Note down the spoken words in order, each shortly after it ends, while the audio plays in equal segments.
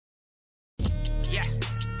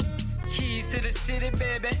Keys to the city,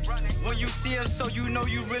 baby. When you see us, so you know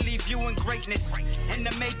you really viewing greatness in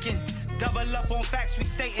the making. Double up on facts we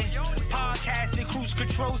stating. Podcasting, cruise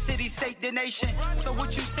control, city, state, the nation. So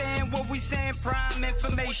what you saying, what we saying, prime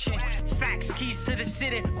information. Facts, keys to the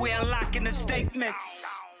city, we unlocking the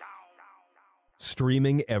statements.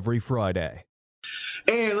 Streaming every Friday.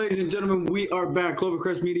 Hey, ladies and gentlemen, we are back.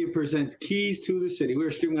 Clovercrest Media presents Keys to the City. We are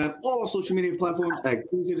streaming on all social media platforms at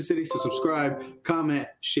Keys to the City. So subscribe, comment,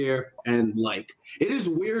 share, and like. It is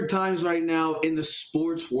weird times right now in the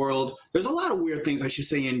sports world. There's a lot of weird things I should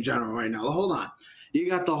say in general right now. Hold on. You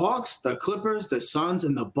got the Hawks, the Clippers, the Suns,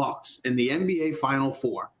 and the Bucks in the NBA Final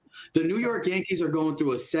Four. The New York Yankees are going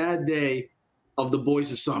through a sad day of the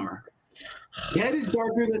boys of summer. Head is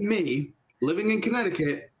darker than me, living in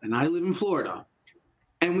Connecticut, and I live in Florida.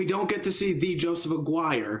 And we don't get to see the Joseph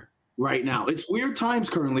Aguirre right now. It's weird times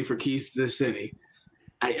currently for Keys to the City.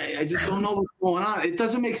 I just don't know what's going on. It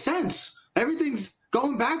doesn't make sense. Everything's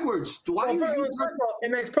going backwards. Why well, first of all,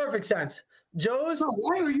 it makes perfect sense. Joe's. No,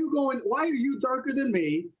 why are you darker than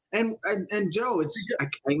me? And Joe, it's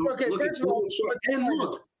okay. First of all, and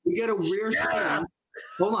look, we get a rear sighting.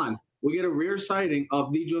 Hold on. We get a rear sighting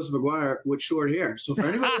of the Joseph Aguirre with short hair. So for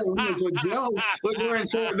anybody that wonders what Joe was wearing,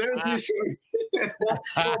 there's his short.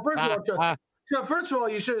 Well, first of all,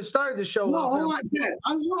 you should have started the show. No, hold on, Ted.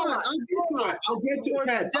 I'll get to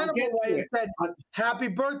it. Happy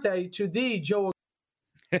birthday to the Joe.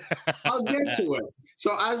 I'll get to it.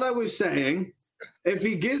 So as I was saying, if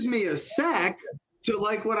he gives me a sec to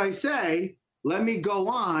like what I say, let me go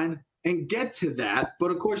on and get to that. But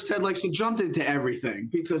of course, Ted likes to jump into everything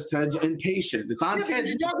because Ted's impatient. It's on Ted.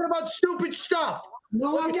 You're talking about stupid stuff.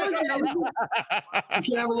 No, I wasn't. You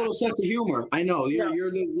can have a little sense of humor. I know you're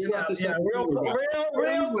not the same. Real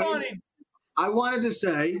funny. I wanted to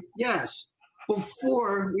say yes.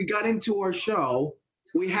 Before we got into our show,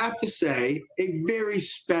 we have to say a very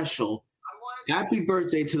special happy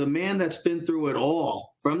birthday to the man that's been through it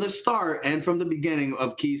all from the start and from the beginning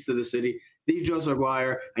of Keys to the City, the Joseph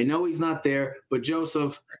Aguirre. I know he's not there, but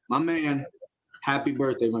Joseph, my man, happy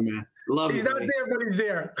birthday, my man. Love he's you, not buddy. there, but he's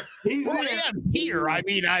there. He's there. I am here. I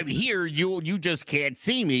mean, I'm here. You just can't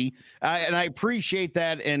see me, and I appreciate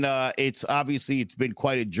that. And it's been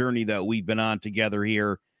quite a journey that we've been on together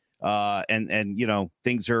here, and you know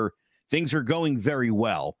things are going very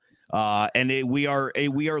well. And we are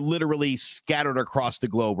literally scattered across the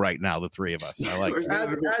globe right now, the three of us. I like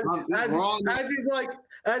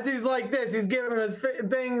as he's like this, he's giving us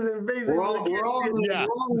things and things. We're all on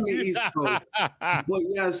the East Coast. But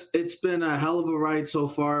yes, it's been a hell of a ride so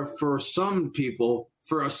far for some people.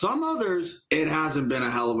 For some others, it hasn't been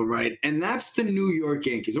a hell of a ride. And that's the New York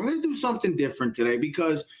Yankees. We're going to do something different today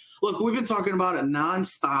because, look, we've been talking about it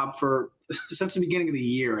nonstop since the beginning of the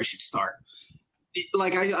year, I should start.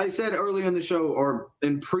 Like I said earlier in the show or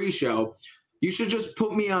in pre-show, you should just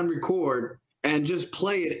put me on record and just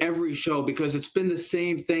play it every show because it's been the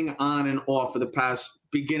same thing on and off for the past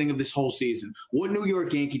beginning of this whole season. What New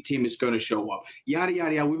York Yankee team is going to show up? Yada,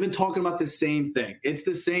 yada, yada. We've been talking about the same thing. It's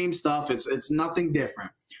the same stuff. It's nothing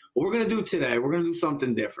different. What we're going to do today, we're going to do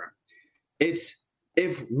something different. It's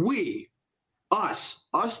if us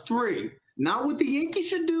three, not what the Yankees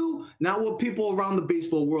should do, not what people around the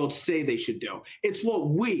baseball world say they should do. It's what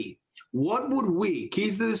would we,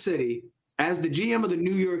 Keys to the City, as the GM of the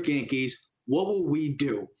New York Yankees, what will we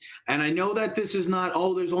do? And I know that this is not,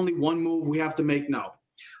 there's only one move we have to make. No.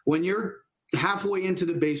 When you're halfway into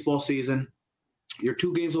the baseball season, you're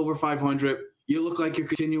 2 games over 500, you look like you're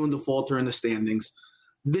continuing to falter in the standings.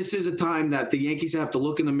 This is a time that the Yankees have to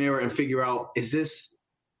look in the mirror and figure out, is this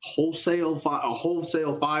fire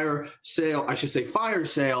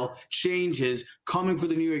sale changes coming for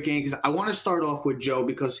the New York Yankees? I want to start off with Joe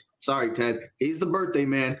because, sorry, Ted, he's the birthday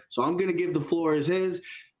man, so I'm going to give the floor as his.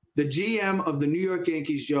 The GM of the New York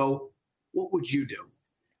Yankees, Joe, what would you do?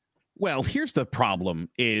 Well, here's the problem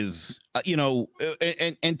is,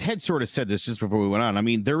 and Ted sort of said this just before we went on. I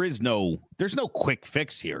mean, there's no quick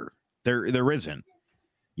fix here. There isn't.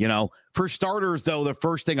 For starters, though, the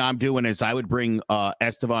first thing I'm doing is I would bring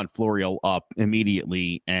Estevan Florial up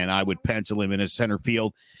immediately, and I would pencil him in his center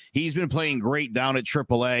field. He's been playing great down at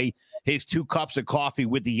AAA. His 2 cups of coffee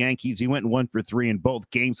with the Yankees, he went 1 for 3 in both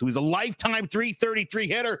games. So he's a lifetime 333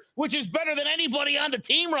 hitter, which is better than anybody on the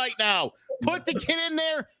team right now. Put the kid in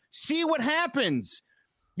there, see what happens.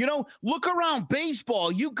 Look around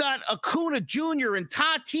baseball. You got Acuna Jr. and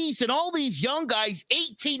Tatis and all these young guys,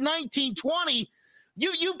 18, 19, 20.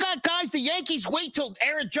 You've got guys, the Yankees wait till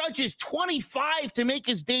Aaron Judge is 25 to make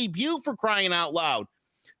his debut, for crying out loud.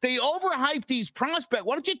 They overhype these prospects.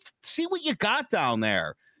 Why don't you see what you got down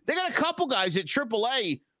there? They got a couple guys at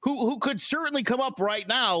AAA who could certainly come up right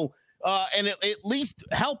now and at least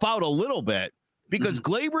help out a little bit, because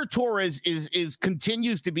Gleyber Torres is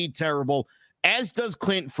continues to be terrible, as does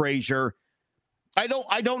Clint Frazier. I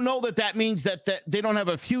don't know that means that they don't have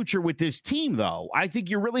a future with this team, though. I think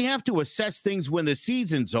you really have to assess things when the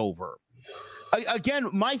season's over. Again,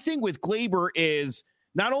 my thing with Gleyber is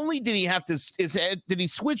not only did he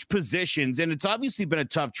switch positions, and it's obviously been a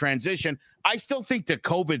tough transition. I still think the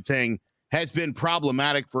COVID thing has been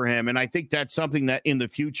problematic for him, and I think that's something that in the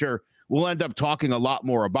future we'll end up talking a lot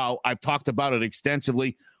more about. I've talked about it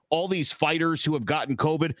extensively. All these fighters who have gotten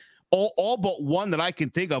COVID, all but one that I can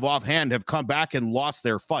think of offhand have come back and lost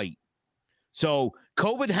their fight. So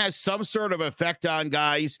COVID has some sort of effect on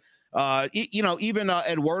guys. Even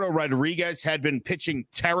Eduardo Rodriguez had been pitching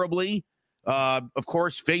terribly. Of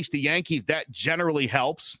course, faced the Yankees. That generally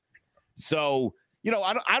helps. So,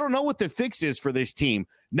 I don't know what the fix is for this team.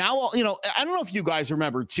 Now, I don't know if you guys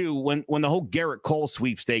remember, too, when the whole Garrett Cole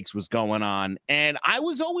sweepstakes was going on. And I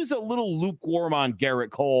was always a little lukewarm on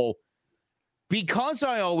Garrett Cole because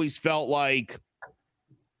I always felt like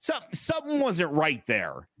something wasn't right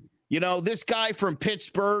there. This guy from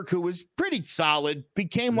Pittsburgh who was pretty solid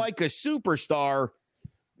became like a superstar.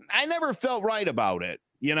 I never felt right about it,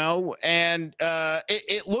 and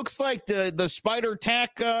it looks like the spider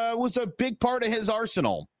tack was a big part of his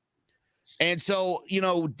arsenal. And so,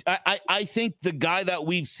 I think the guy that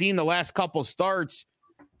we've seen the last couple starts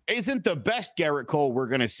isn't the best Garrett Cole we're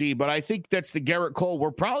going to see, but I think that's the Garrett Cole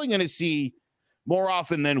we're probably going to see more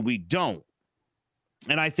often than we don't.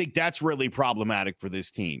 And I think that's really problematic for this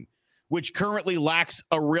team, which currently lacks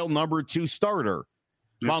a real number 2 starter.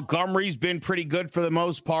 Yeah. Montgomery's been pretty good for the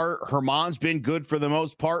most part. Herman's been good for the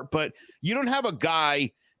most part, but you don't have a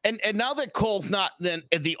guy. And now that Cole's not then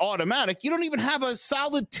the automatic, you don't even have a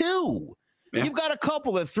solid 2. Yeah. You've got a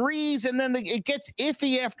couple of 3s, and then it gets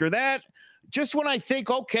iffy after that. Just when I think,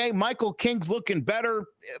 okay, Michael King's looking better,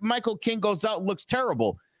 Michael King goes out and looks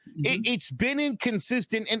terrible. It's been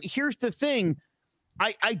inconsistent. And here's the thing.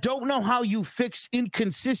 I don't know how you fix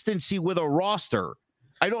inconsistency with a roster.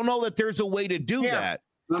 I don't know that there's a way to do that.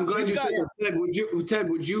 I'm glad you said that. Ted,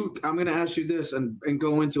 would you, I'm going to ask you this and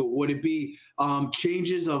go into it. Would it be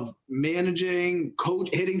changes of managing,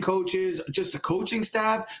 hitting coaches, just the coaching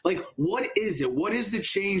staff? Like, what is it? What is the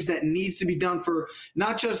change that needs to be done for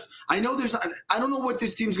not just, I don't know what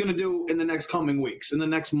this team's going to do in the next coming weeks, in the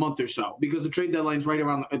next month or so, because the trade deadline's right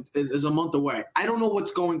around, is a month away. I don't know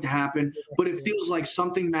what's going to happen, but it feels like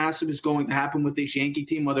something massive is going to happen with this Yankee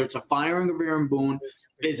team, whether it's a firing of Aaron Boone.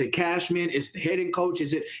 Is it Cashman? Is it the hitting coach?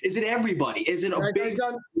 Is it everybody? Is it a big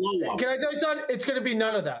blow up? Can I tell you something? It's going to be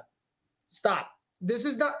none of that. Stop. This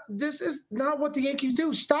is not what the Yankees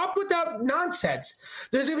do. Stop with that nonsense.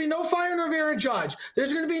 There's going to be no firing of Aaron Judge.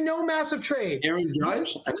 There's going to be no massive trade. Aaron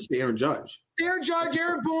Judge? I just say Aaron Judge. Aaron Judge,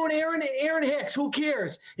 Aaron Boone, Aaron Hicks. Who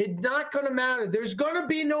cares? It's not going to matter. There's going to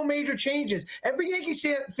be no major changes. Every Yankee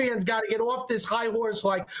fan's got to get off this high horse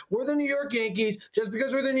like we're the New York Yankees. Just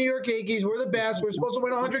because we're the New York Yankees, we're the best. We're supposed to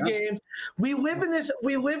win 100 games. We live in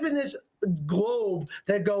this globe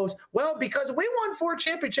that goes, well, because we won 4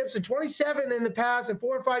 championships and 27 in the past and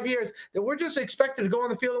 4 or 5 years, that we're just expected to go on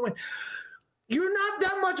the field and win. You're not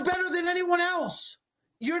that much better than anyone else.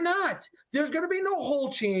 You're not. There's going to be no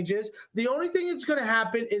whole changes. The only thing that's going to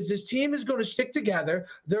happen is this team is going to stick together.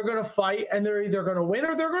 They're going to fight, and they're either going to win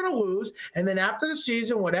or they're going to lose. And then after the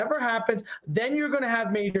season, whatever happens, then you're going to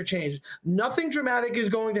have major changes. Nothing dramatic is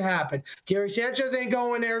going to happen. Gary Sanchez ain't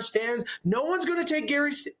going there. No one's going to take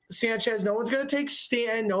Gary Sanchez. No one's going to take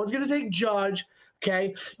Stan. No one's going to take Judge.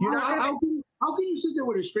 Okay? You're not going to. How can you sit there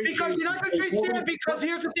with a straight face? Because you're not going to trade Stan, because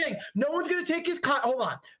here's the thing. No one's going to take his hold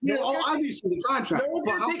on. Yeah, obviously the contract. No one's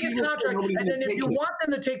going to take his contract. And then if you want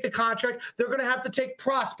them to take the contract, they're going to have to take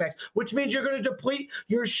prospects, which means you're going to deplete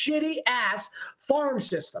your shitty-ass farm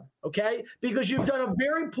system, okay? Because you've done a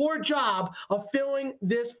very poor job of filling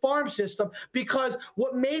this farm system, because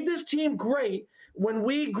what made this team great when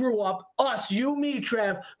we grew up, us, you, me,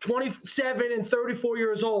 Trev, 27 and 34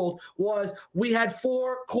 years old, was we had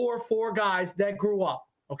 4 guys that grew up,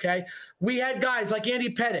 okay? We had guys like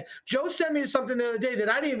Andy Pettitte. Joe sent me something the other day that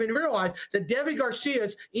I didn't even realize, that Deivi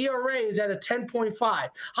Garcia's ERA is at a 10.5.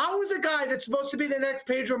 How is a guy that's supposed to be the next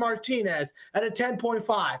Pedro Martinez at a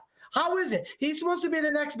 10.5? How is it? He's supposed to be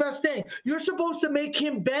the next best thing. You're supposed to make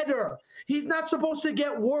him better. He's not supposed to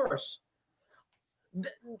get worse.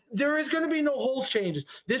 There is going to be no whole changes.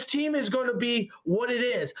 This team is going to be what it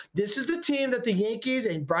is. This is the team that the Yankees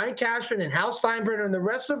and Brian Cashman and Hal Steinbrenner and the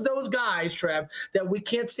rest of those guys, Trev, that we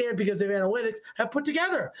can't stand because of analytics, have put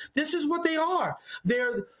together. This is what they are.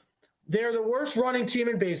 They're the worst running team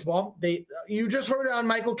in baseball. You just heard it on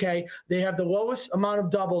Michael Kay. They have the lowest amount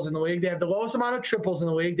of doubles in the league. They have the lowest amount of triples in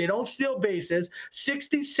the league. They don't steal bases.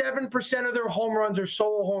 67% of their home runs are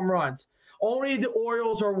solo home runs. Only the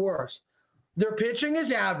Orioles are worse. Their pitching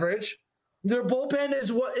is average. Their bullpen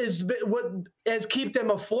is what has kept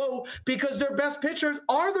them afloat because their best pitchers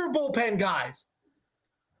are their bullpen guys.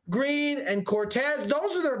 Green and Cortez,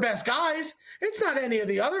 those are their best guys. It's not any of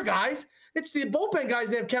the other guys. It's the bullpen guys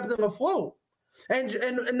that have kept them afloat. And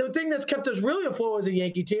the thing that's kept us really afloat as a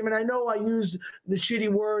Yankee team, and I know I used the shitty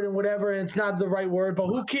word and whatever, and it's not the right word, but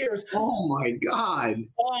who cares? Oh, my God.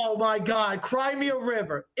 Oh, my God. Cry me a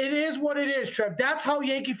river. It is what it is, Trev. That's how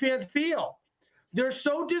Yankee fans feel. They're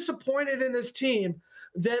so disappointed in this team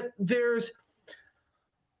that there's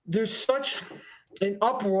such an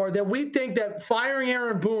uproar that we think that firing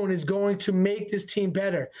Aaron Boone is going to make this team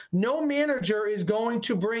better. No manager is going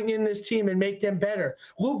to bring in this team and make them better.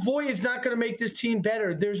 Luke Voit is not going to make this team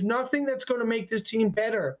better. There's nothing that's going to make this team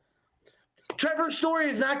better. Trevor Story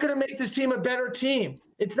is not going to make this team a better team.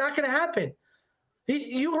 It's not going to happen.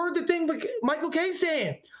 You heard the thing Michael Kay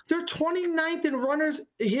saying. They're 29th in runners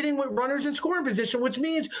hitting with runners in scoring position, which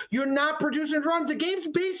means you're not producing runs. The game's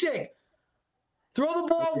basic. Throw the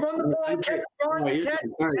ball, run the ball, catch, run, catch,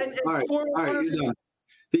 and score. All right, you're done.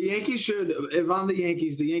 The Yankees should, if I'm the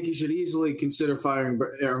Yankees should easily consider firing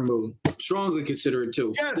Aaron Boone. Strongly consider it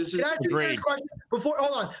too. Jeff, this is great. Question before,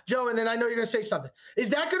 hold on, Joe, and then I know you're going to say something. Is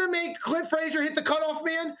that going to make Clint Frazier hit the cutoff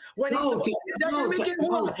man? Hold on. You don't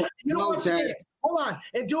watch the games. Hold on.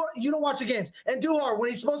 And you don't watch the games. And Duhar, when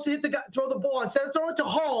he's supposed to hit throw the ball, instead of throwing it to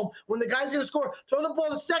home, when the guy's going to score, throw the ball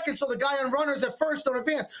to second so the guy on runners at first don't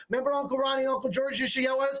advance. Remember Uncle Ronnie and Uncle George used to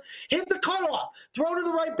yell at us? Hit the cutoff. Throw to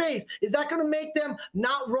the right base. Is that going to make them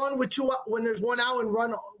not run with two when there's one out and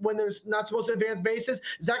run when there's not supposed to advance bases?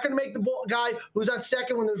 Is that going to make the guy who's on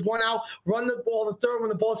second when there's one out run the ball to third when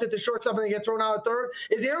the ball's hit the shortstop and they get thrown out at third?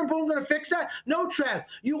 Is Aaron Boone going to fix that? No, Trev.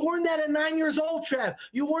 You learned that at 9 years old, Trev.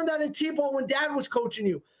 You learned that in T-ball when Dad was coaching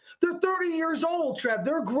you. They're 30 years old, Trev.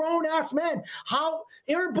 They're grown-ass men. How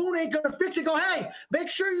Aaron Boone ain't going to fix it? Go, hey, make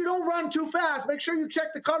sure you don't run too fast. Make sure you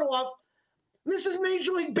check the cutoff. This is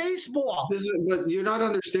Major League Baseball. But you're not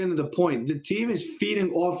understanding the point. The team is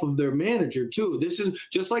feeding off of their manager, too. This is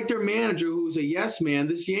just like their manager who's a yes man.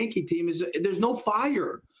 This Yankee team there's no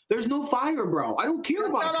fire. There's no fire, bro. I don't care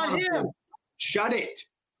about it. Shut it.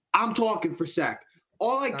 I'm talking for Sec.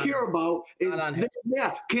 All I care about is,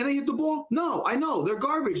 can they hit the ball? No, I know. They're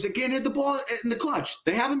garbage. They can't hit the ball in the clutch.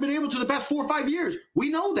 They haven't been able to the past 4 or 5 years. We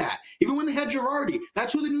know that. Even when they had Girardi,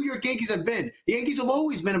 that's who the New York Yankees have been. The Yankees have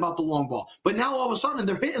always been about the long ball. But now all of a sudden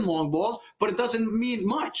they're hitting long balls, but it doesn't mean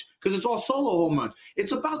much because it's all solo home runs.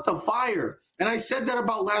 It's about the fire. And I said that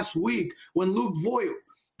about last week when Luke Voit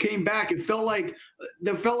came back. It felt like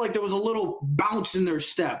there was a little bounce in their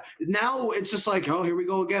step. Now it's just like, oh, here we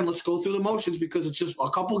go again. Let's go through the motions because it's just a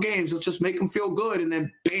couple games. Let's just make them feel good. And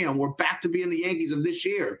then, bam, we're back to being the Yankees of this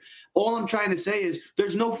year. All I'm trying to say is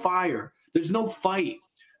there's no fire. There's no fight.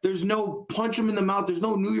 There's no punch them in the mouth. There's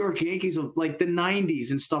no New York Yankees of like the 90s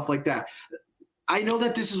and stuff like that. I know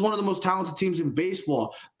that this is one of the most talented teams in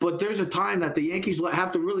baseball, but there's a time that the Yankees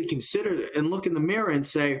have to really consider and look in the mirror and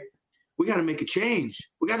say, we got to make a change.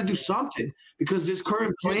 We got to do something because this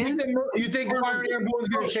current plan. You think firing Aaron Boone is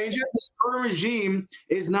going to change it? This current regime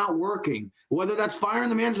is not working. Whether that's firing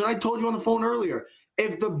the manager, and I told you on the phone earlier,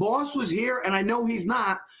 if the boss was here, and I know he's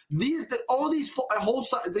not, these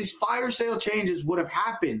fire sale changes would have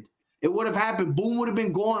happened. It would have happened. Boone would have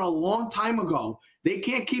been gone a long time ago. They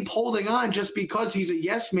can't keep holding on just because he's a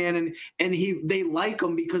yes man and they like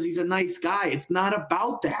him because he's a nice guy. It's not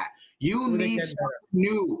about that. You need something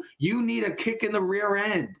new. You need a kick in the rear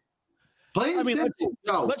end. Plain simple.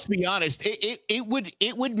 Let's be honest.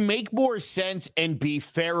 It would make more sense and be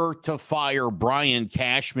fairer to fire Brian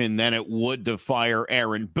Cashman than it would to fire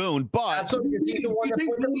Aaron Boone. But you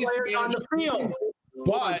think Boone on the field?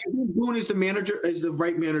 But Boone is the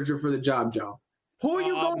right manager for the job, Joe. Who are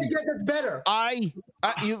you going to get that's better?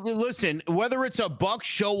 Listen, whether it's a Buck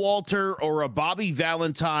Showalter or a Bobby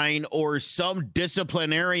Valentine or some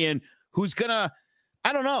disciplinarian who's going to,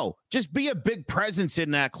 I don't know, just be a big presence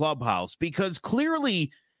in that clubhouse because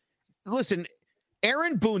clearly, listen,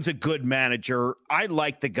 Aaron Boone's a good manager. I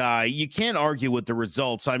like the guy. You can't argue with the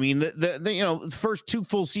results. I mean, the first 2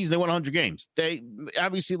 full seasons, they won 100 games. They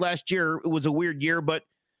obviously last year it was a weird year, but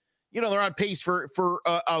they're on pace for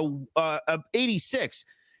 86.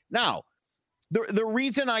 Now, the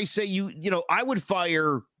reason I say I would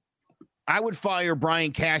fire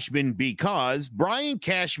Brian Cashman because Brian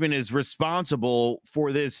Cashman is responsible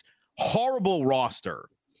for this horrible roster.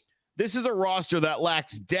 This is a roster that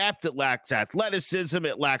lacks depth, it lacks athleticism,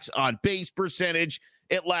 it lacks on-base percentage,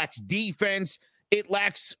 it lacks defense, it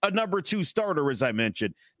lacks a number 2 starter, as I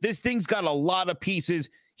mentioned. This thing's got a lot of pieces.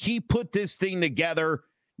 He put this thing together.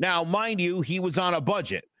 Now, mind you, he was on a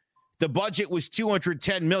budget. The budget was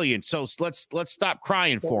 $210 million. So let's stop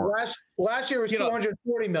crying for him. Last year was $240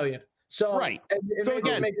 million. So right. So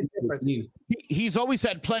again, he's always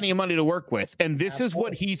had plenty of money to work with, and this is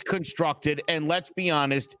what he's constructed. And let's be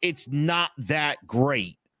honest, it's not that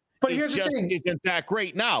great. But here's the thing: isn't that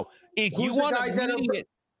great? Now, if you want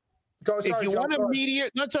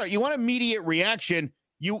immediate reaction.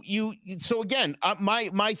 So again,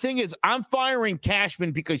 my thing is I'm firing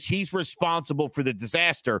Cashman because he's responsible for the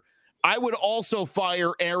disaster. I would also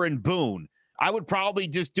fire Aaron Boone. I would probably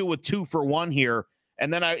just do a 2-for-1 here.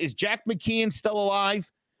 And then is Jack McKeon still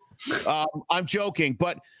alive? I'm joking,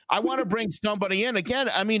 but I want to bring somebody in again.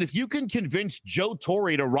 I mean, if you can convince Joe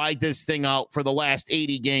Torre to ride this thing out for the last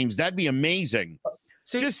 80 games, that'd be amazing.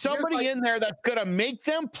 Just somebody in there that's going to make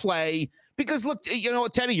them play because look,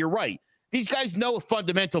 Teddy, you're right. These guys know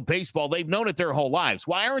fundamental baseball. They've known it their whole lives.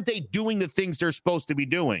 Why aren't they doing the things they're supposed to be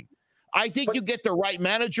doing? I think you get the right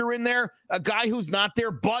manager in there, a guy who's not their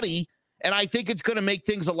buddy, and I think it's going to make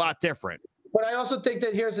things a lot different. But I also think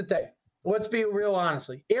that here's the thing. Let's be real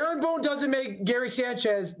honestly. Aaron Boone doesn't make Gary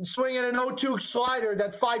Sanchez swing at an 0-2 slider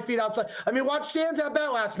that's 5 feet outside. I mean, watch Stan's at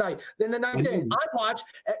bat last night. Then the 9th inning.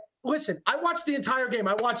 I watched the entire game.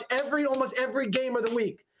 I watch almost every game of the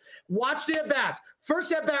week. Watch the at-bats.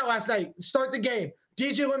 First at-bat last night, start the game.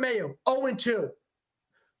 DJ LeMahieu, 0-2.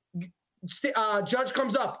 Judge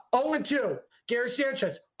comes up, 0-2. Gary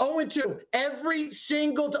Sanchez, 0-2. Every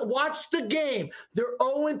single watch the game. They're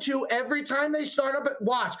 0-2 every time they start up at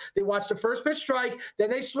watch. They watch the first pitch strike, then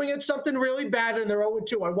they swing at something really bad, and they're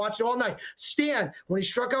 0-2. I watched it all night. Stan, when he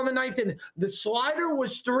struck on the 9th inning, the slider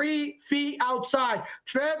was 3 feet outside.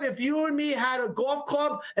 Trev, if you and me had a golf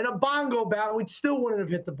club and a bongo bat, we still wouldn't have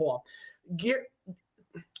hit the ball.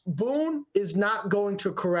 Boone is not going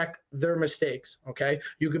to correct their mistakes. Okay,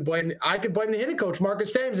 I could blame the hitting coach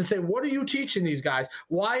Marcus Thames and say, "What are you teaching these guys?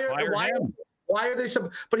 Why are they so?"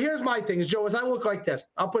 But here's my thing: is Joe, as I look like this,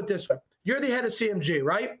 I'll put it this way: you're the head of CMG,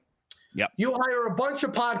 right? Yep. You hire a bunch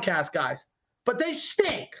of podcast guys, but they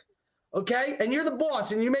stink. Okay, and you're the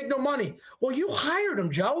boss, and you make no money. Well, you hired them,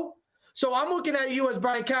 Joe. So I'm looking at you as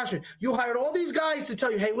Brian Cashman. You hired all these guys to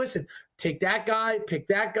tell you, hey, listen, take that guy, pick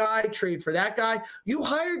that guy, trade for that guy. You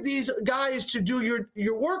hired these guys to do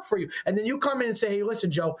your work for you. And then you come in and say, hey,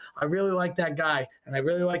 listen, Joe, I really like that guy, and I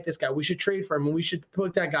really like this guy. We should trade for him, and we should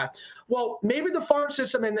pick that guy. Well, maybe the farm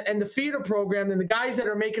system and the feeder program and the guys that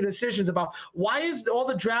are making decisions about why is all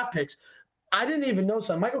the draft picks – I didn't even know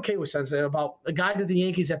something. Michael Kay was saying something about a guy that the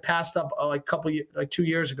Yankees had passed up 2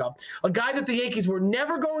 years ago. A guy that the Yankees were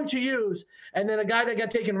never going to use, and then a guy that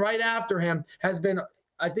got taken right after him has been,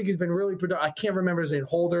 I think he's been really productive. I can't remember his name,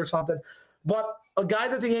 Holder or something. But a guy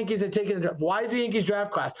that the Yankees had taken in the draft. Why is the Yankees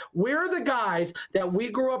draft class? Where are the guys that we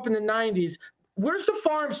grew up in the 90s? Where's the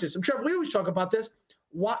farm system? Trevor, we always talk about this.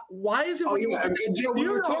 Why is it? Oh, yeah.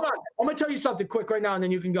 Hold on. I'm going to tell you something quick right now, and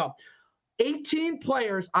then you can go. 18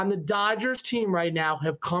 players on the Dodgers team right now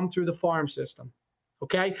have come through the farm system.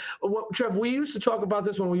 Okay? Trev, we used to talk about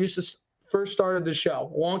this when we used to first started the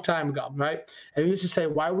show a long time ago, right? And we used to say,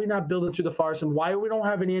 why are we not building through the farm system? Why we don't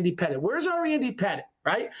have an Andy Pettit? Where's our Andy Pettit,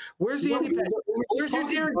 right? Where's the Andy Pettit? Where's your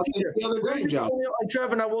Derek Jeter? And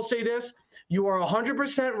Trev, and I will say this, you are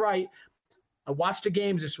 100% right. I watched the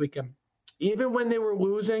games this weekend. Even when they were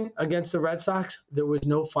losing against the Red Sox, there was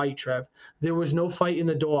no fight, Trev. There was no fight in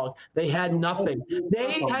the dog. They had nothing.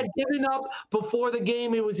 They had given up before the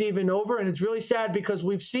game it was even over, and it's really sad because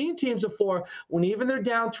we've seen teams before when even they're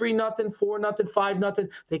down 3-0, 4-0, 5-0,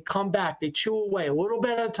 they come back. They chew away a little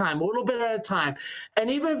bit at a time, And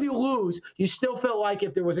even if you lose, you still felt like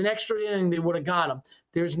if there was an extra inning, they would have got them.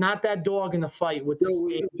 There's not that dog in the fight with this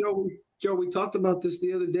game. Joe, we talked about this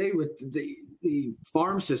the other day with the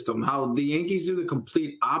farm system, how the Yankees do the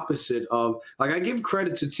complete opposite of – like I give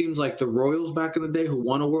credit to teams like the Royals back in the day who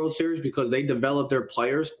won a World Series because they developed their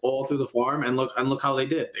players all through the farm, and look how they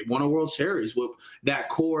did. They won a World Series with that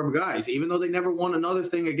core of guys. Even though they never won another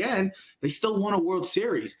thing again, they still won a World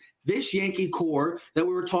Series. This Yankee core that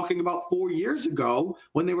we were talking about 4 years ago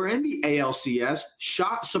when they were in the ALCS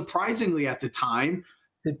shot surprisingly at the time –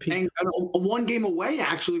 and one game away,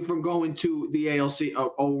 actually, from going to the ALC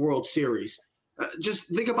World Series. Just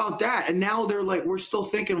think about that. And now they're like, we're still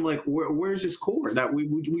thinking like, where's this core that we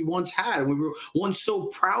once had and we were once so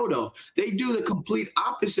proud of? They do the complete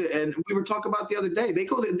opposite. And we were talking about the other day. They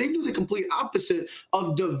do the complete opposite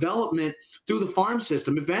of development through the farm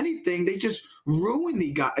system. If anything, they just ruin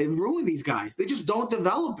these guys. They just don't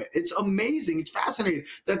develop it. It's amazing. It's fascinating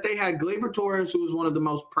that they had Gleyber Torres, who was one of the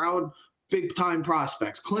most proud big-time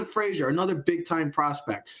prospects. Clint Frazier, another big-time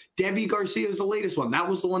prospect. Deivi Garcia is the latest one. That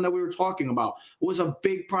was the one that we were talking about. It was a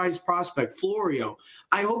big prize prospect. Florio.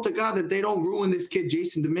 I hope to God that they don't ruin this kid,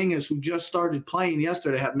 Jason Dominguez, who just started playing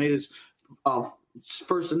yesterday, had made his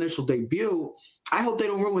first initial debut. I hope they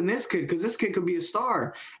don't ruin this kid because this kid could be a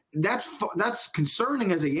star. That's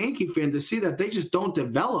concerning as a Yankee fan to see that they just don't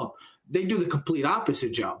develop. They do the complete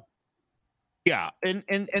opposite, Joe. Yeah, and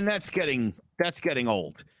that's getting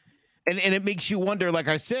old. And it makes you wonder, like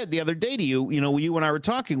I said the other day to you, you and I were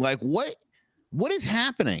talking, like, what is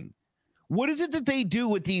happening? What is it that they do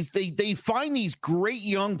with these? They find these great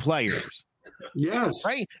young players. Yes.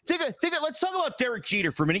 Right? Let's talk about Derek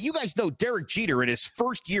Jeter for a minute. You guys know Derek Jeter in his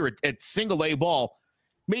first year at single A ball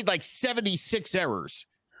made like 76 errors.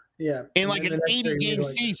 Yeah. In like an 80-game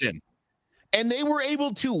season. And they were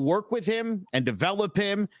able to work with him and develop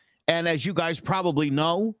him. And as you guys probably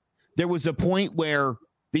know, there was a point where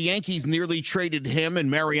the Yankees nearly traded him and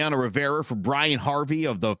Mariano Rivera for Brian Harvey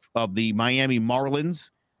of the Miami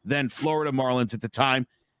Marlins, then Florida Marlins at the time.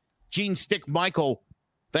 Gene Stick Michael,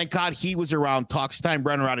 thank God he was around, talked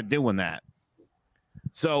Steinbrenner out of doing that.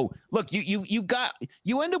 So look,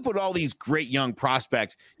 you end up with all these great young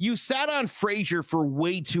prospects. You sat on Frazier for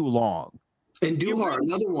way too long. And Duhar,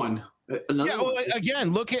 another one.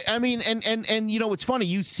 Again, look at, and it's funny.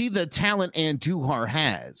 You see the talent Andujar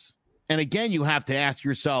has. And again, you have to ask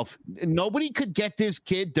yourself, nobody could get this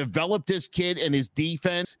kid, develop this kid and his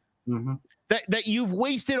defense, that you've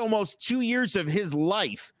wasted almost 2 years of his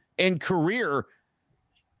life and career,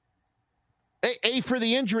 A, for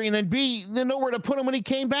the injury, and then B, nowhere to put him when he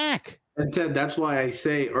came back. And Ted, that's why I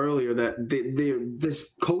say earlier that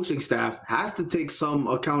this coaching staff has to take some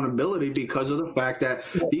accountability because of the fact that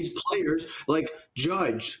these players, like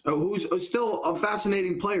Judge, who's still a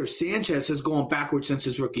fascinating player, Sanchez has gone backwards since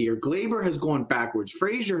his rookie year. Gleyber has gone backwards.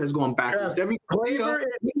 Frazier has gone backwards. Gleyber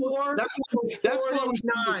is 4. That's what I was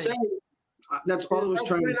trying to say. That's all I was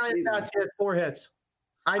trying to say. That's 4 hits.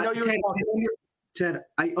 I know you're talking. Ted,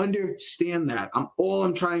 I understand that. All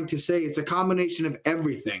I'm trying to say, it's a combination of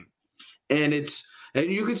everything. And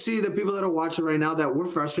you can see the people that are watching right now that we're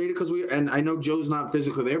frustrated because and I know Joe's not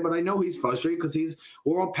physically there, but I know he's frustrated because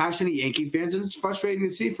we're all passionate Yankee fans, and it's frustrating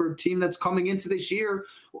to see for a team that's coming into this year,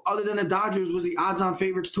 other than the Dodgers, was the odds-on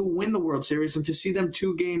favorites to win the World Series, and to see them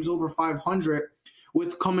 2 games over 500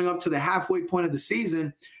 with coming up to the halfway point of the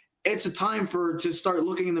season, it's a time to start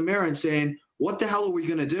looking in the mirror and saying, what the hell are we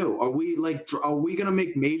going to do? Are we going to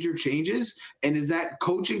make major changes? And is that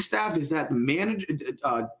coaching staff? Is that the manager?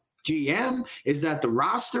 GM? Is that the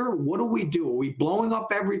roster? What do we do? Are we blowing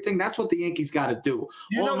up everything? That's what the Yankees got to do.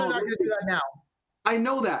 They're not going to do that now. I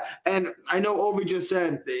know that. And I know Ovi just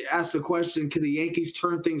asked the question, can the Yankees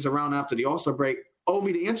turn things around after the All-Star break?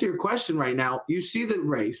 Ovi, to answer your question right now, you see the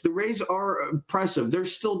Rays. The Rays are impressive. They're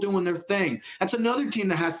still doing their thing. That's another team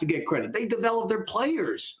that has to get credit. They develop their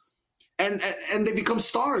players. And they become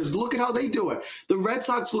stars. Look at how they do it. The Red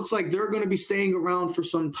Sox looks like they're going to be staying around for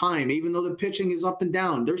some time, even though the pitching is up and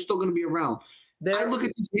down. They're still going to be around. I look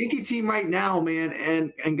at this Yankee team right now, man,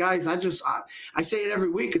 and guys, I say it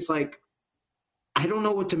every week. It's like, I don't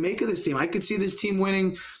know what to make of this team. I could see this team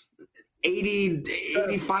winning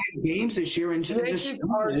 85 games this year, and just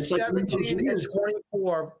are 17 and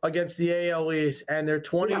 24 against the AL East, and they're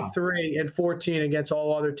 23 and 14 against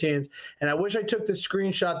all other teams. And I wish I took the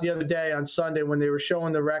screenshot the other day on Sunday when they were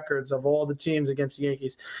showing the records of all the teams against the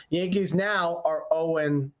Yankees. Yankees now are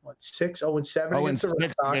 0-7 against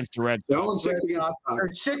the Red Sox. They're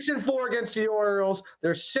 6-4 against the Orioles.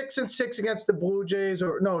 They're 6-6 against the Blue Jays,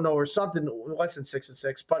 or something less than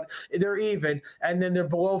 6-6, but they're even. And then they're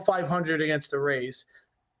below 500 against the Rays.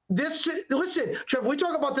 Listen, Trev, we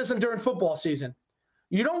talk about this during football season.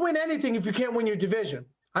 You don't win anything if you can't win your division.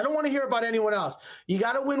 I don't want to hear about anyone else. You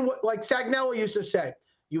got to win, like Sagnello used to say,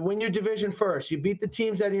 you win your division first. You beat the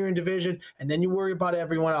teams that are in your division, and then you worry about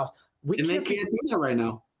everyone else. They can't do that right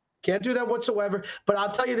now. Can't do that whatsoever. But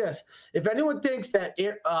I'll tell you this. If anyone thinks that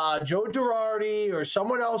Joe Girardi or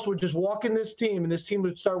someone else would just walk in this team and this team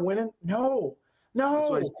would start winning, no.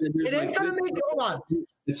 It ain't going to make – hold on.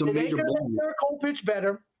 It's a major make Garrett Cole pitch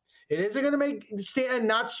better. It isn't going to make Stanton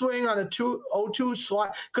not swing on a 2-0-2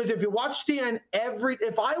 slot. Because if you watch Stanton,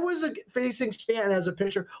 if I was facing Stanton as a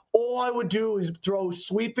pitcher, all I would do is throw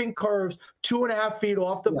sweeping curves 2.5 feet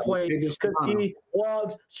off the plate because he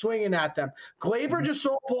loves swinging at them. Gleyber just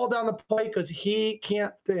saw a ball down the plate because he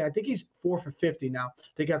can't. I think he's 4 for 50 now. I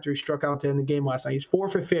think after he struck out to end the game last night, he's 4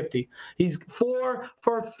 for 50. He's 4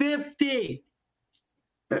 for 50.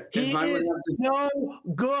 He is so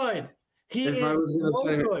good.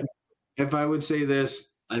 If I would say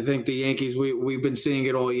this, I think the Yankees, we've been seeing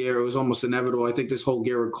it all year. It was almost inevitable. I think this whole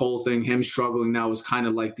Gerrit Cole thing, him struggling now, is kind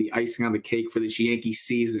of like the icing on the cake for this Yankee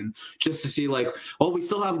season. Just to see, like, well, we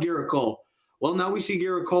still have Gerrit Cole. Well, now we see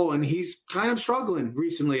Gerrit Cole, and he's kind of struggling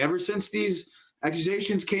recently. Ever since these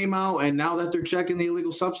accusations came out, and now that they're checking the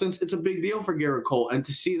illegal substance, it's a big deal for Gerrit Cole. And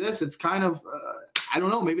to see this, it's kind of, I don't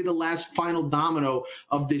know, maybe the last final domino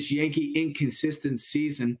of this Yankee inconsistent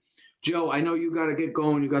season. Joe, I know you got to get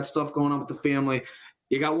going. You got stuff going on with the family.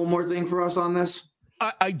 You got one more thing for us on this?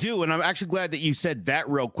 I do, and I'm actually glad that you said that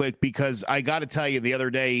real quick, because I got to tell you, the other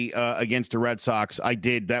day against the Red Sox,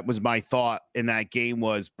 that was my thought in that game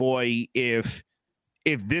was, boy, if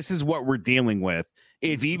this is what we're dealing with,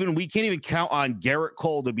 if even we can't even count on Gerrit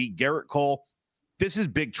Cole to beat Gerrit Cole, this is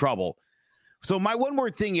big trouble. So my one more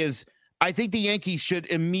thing is, I think the Yankees should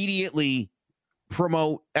immediately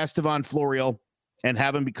promote Estevan Florial and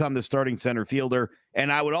have him become the starting center fielder.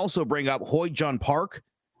 And I would also bring up Hoy-Jun Park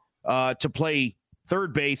to play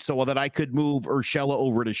third base so that I could move Urshela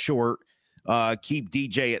over to short, keep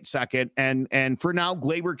DJ at second. And for now,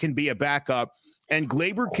 Gleyber can be a backup, and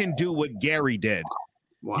Gleyber can do what Gary did.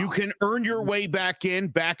 Wow. You can earn your way back in,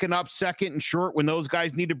 backing up second and short when those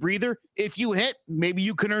guys need a breather. If you hit, maybe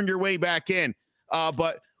you can earn your way back in.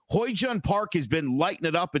 But Hoy-Jun Park has been lighting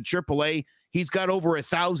it up at AAA. He's got over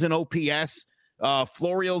 1,000 OPS.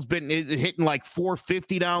 Florial's been hitting like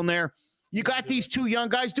 450 down there. You got these two young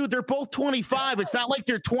guys, dude. They're both 25. It's not like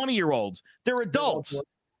they're 20-year-olds. They're adults.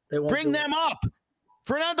 Bring them up.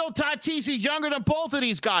 Fernando Tatis is younger than both of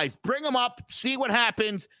these guys. Bring them up. See what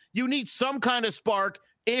happens. You need some kind of spark.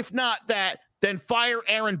 If not that, then fire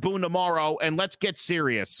Aaron Boone tomorrow and let's get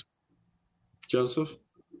serious. Joseph,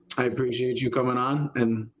 I appreciate you coming on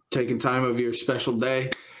and taking time of your special day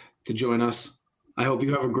to join us. I hope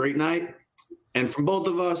you have a great night. And from both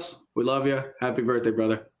of us, we love you. Happy birthday,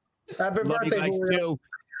 brother. Happy birthday, guys, too.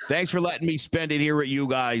 Thanks for letting me spend it here with you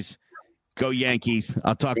guys. Go Yankees.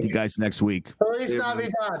 I'll talk to you guys next week. Feliz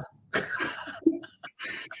Navidad.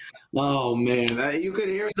 Oh man, you can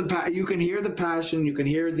hear the passion. You can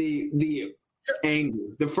hear the anger,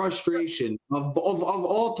 the frustration of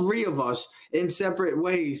all three of us in separate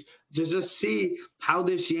ways to just see how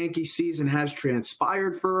this Yankee season has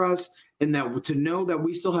transpired for us, and that to know that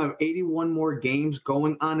we still have 81 more games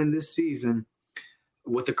going on in this season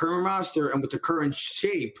with the current roster and with the current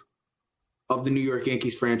shape of the New York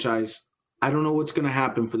Yankees franchise. I don't know what's going to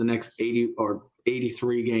happen for the next 80 or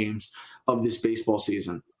 83 games of this baseball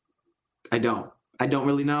season. I don't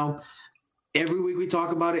really know. Every week we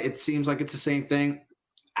talk about it, it seems like it's the same thing.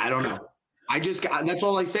 I don't know. That's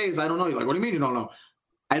all I say is I don't know. You're like, what do you mean you don't know?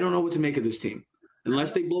 I don't know what to make of this team.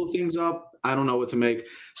 Unless they blow things up, I don't know what to make.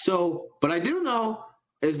 So, but I do know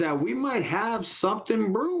is that we might have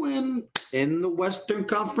something brewing in the Western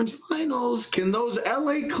Conference Finals. Can those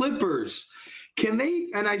LA Clippers, can they,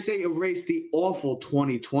 and I say erase the awful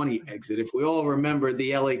 2020 exit? If we all remember,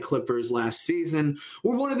 the LA Clippers last season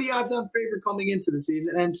were one of the odds-on favorite coming into the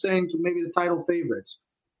season and saying maybe the title favorites.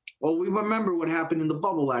 Well, we remember what happened in the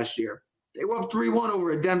bubble last year. They were up 3-1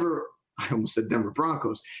 over a Denver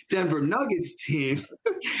Nuggets team.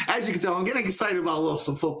 As you can tell, I'm getting excited about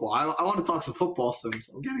some football. I want to talk some football soon,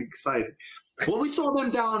 so I'm getting excited. Well, we saw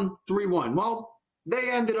them down 3-1. Well, they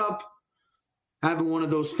ended up having one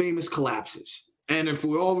of those famous collapses. And if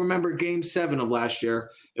we all remember Game 7 of last year,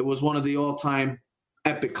 it was one of the all-time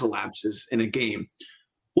epic collapses in a game.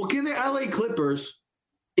 Well, can the LA Clippers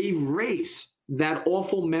erase that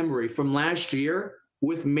awful memory from last year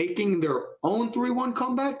with making their own 3-1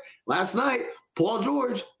 comeback? Last night, Paul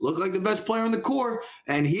George looked like the best player in the core,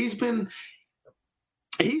 and he's been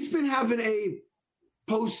having a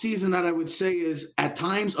postseason that I would say is at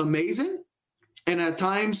times amazing and at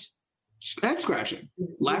times head-scratching.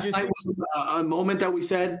 Last night was a moment that we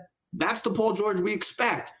said, that's the Paul George we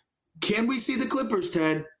expect. Can we see the Clippers,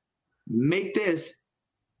 Ted, make this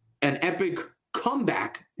an epic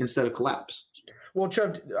comeback instead of collapse? Well,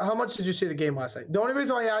 Trev, how much did you see the game last night? The only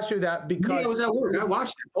reason why I asked you that because I was at work. I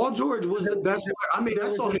watched it. Paul George was the best player. I mean, I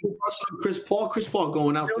saw him Chris Paul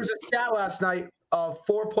going out. There was a stat last night of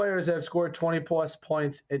 4 players that have scored 20-plus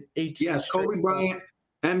points in 18. Yes, Kobe Bryant,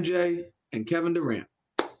 MJ, and Kevin Durant.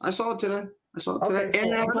 I saw it today. Okay.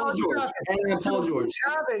 And Paul George. Paul George.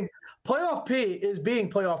 Having playoff P is being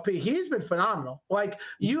playoff P. He's been phenomenal. Like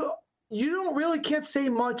you don't really can't say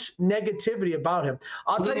much negativity about him.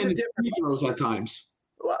 I'll tell you the difference. Throws at times.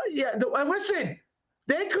 Well, yeah. And listen,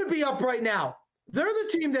 they could be up right now. They're the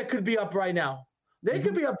team that could be up right now. They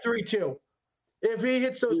could be up 3-2 if he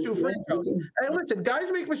hits those 2 free throws. And listen,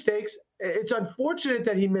 guys make mistakes. It's unfortunate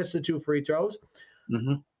that he missed the 2 free throws.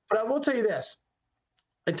 But I will tell you this.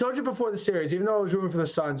 I told you before the series, even though I was rooting for the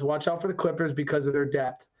Suns, watch out for the Clippers because of their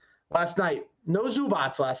depth. Last night, no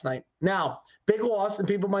Zubats last night. Now, big loss, and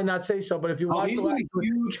people might not say so, but if you watch he's been a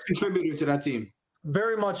huge contributor to that team.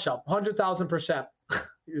 Very much so, 100,000%.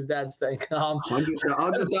 His dad's thing.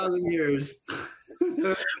 100,000 years.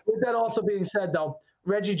 With that also being said, though,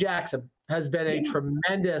 Reggie Jackson has been a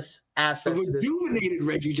tremendous asset. A rejuvenated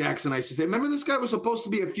Reggie Jackson, I should say. Remember, this guy was supposed to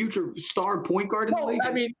be a future star point guard in the league?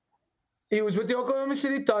 I mean, he was with the Oklahoma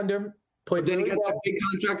City Thunder. But then he got that big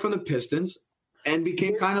contract from the Pistons and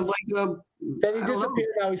became kind of like a... Then he disappeared.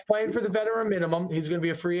 Now he's playing for the veteran minimum. He's going to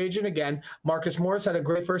be a free agent again. Marcus Morris had a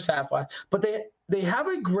great first half. But they have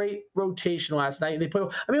a great rotation last night. And they play.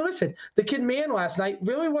 I mean, listen, the kid Man last night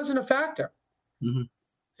really wasn't a factor. And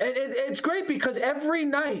it's great because every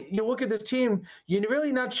night you look at this team, you're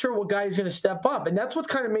really not sure what guy is going to step up. And that's what's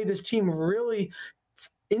kind of made this team really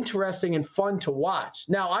interesting and fun to watch.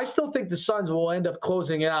 Now, I still think the Suns will end up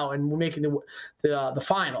closing it out and making the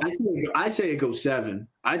final. I say it goes 7.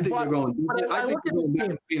 I think they're going. I think they're going back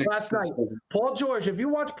to Phoenix last night. Paul George. If you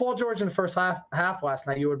watch Paul George in the first half last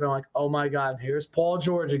night, you would have been like, "Oh my God, here's Paul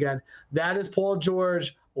George again." That is Paul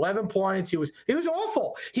George. 11 points. He was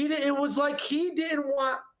awful. It was like he didn't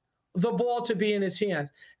want the ball to be in his hands.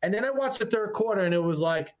 And then I watched the third quarter, and it was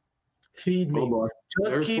like, feed me. Oh boy.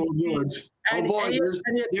 There's Paul George.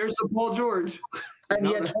 There's the Paul George. And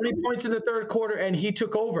he had 20 points in the third quarter, and he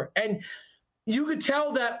took over. And you could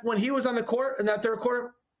tell that when he was on the court in that third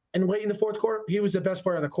quarter and late in the fourth quarter, he was the best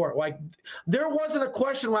player on the court. Like, there wasn't a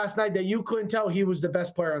question last night that you couldn't tell he was the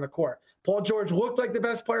best player on the court. Paul George looked like the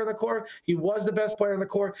best player on the court. He was the best player on the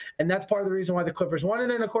court, and that's part of the reason why the Clippers won.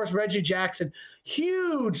 And then, of course, Reggie Jackson,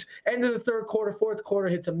 huge end of the third quarter, fourth quarter,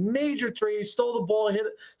 hits a major three, stole the ball, hit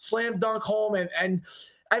slam dunk home, and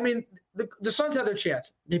I mean, the Suns had their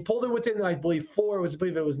chance. They pulled it within, I believe, 4. I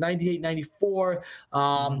believe it was 98-94.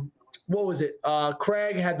 What was it?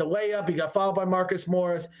 Craig had the layup. He got fouled by Marcus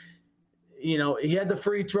Morris. You know, he had the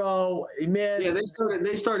free throw. He missed. Yeah,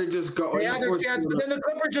 they started just going. They had their chance, but then the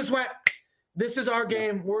Clippers just went, this is our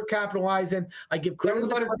game. We're capitalizing. I give credit to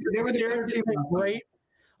the Clippers. They were the better team. Great.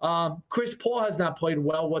 Chris Paul has not played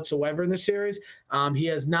well whatsoever in the series. He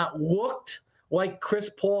has not looked like Chris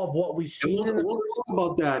Paul of what we've seen. We'll talk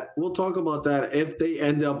about that. We'll talk about that. If they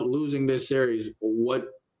end up losing this series, what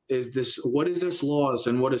is this loss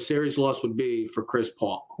and what a series loss would be for Chris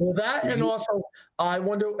Paul? Well, that and also I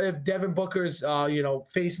wonder if Devin Booker's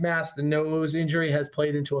face mask, the nose injury has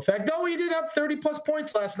played into effect. Though he did have 30-plus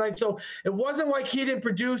points last night, so it wasn't like he didn't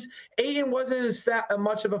produce. Ayton wasn't as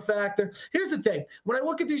much of a factor. Here's the thing. When I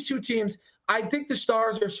look at these two teams, I think the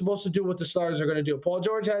stars are supposed to do what the stars are going to do. Paul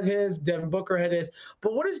George had his, Devin Booker had his.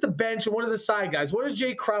 But what is the bench and what are the side guys? What is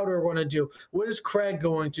Jay Crowder going to do? What is Craig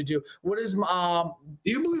going to do? What is Do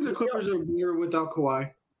you believe the Clippers are better without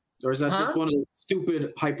Kawhi? Or is that just one of the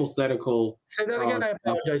stupid hypothetical? Say that again. I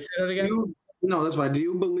apologize. Say that again. No, that's fine. Do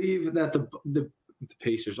you believe that the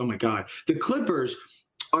Pacers, oh my God, the Clippers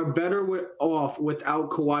are better off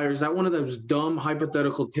without Kawhi? Or is that one of those dumb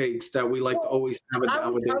hypothetical takes that we like to always have? I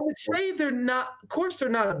would say they're not. Of course, they're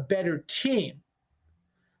not a better team,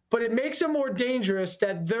 but it makes them more dangerous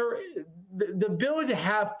that they're the ability to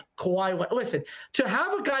have Kawhi. Listen, to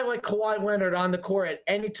have a guy like Kawhi Leonard on the court at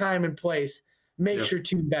any time and place makes your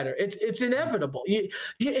team better. It's inevitable.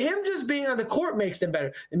 Him just being on the court makes them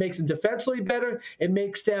better. It makes them defensively better. It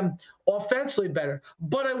makes them offensively better.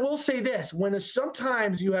 But I will say this,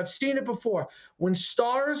 sometimes you have seen it before, when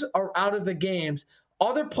stars are out of the games,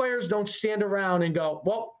 other players don't stand around and go,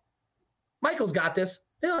 well, Michael's got this.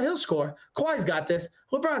 He'll score. Kawhi's got this.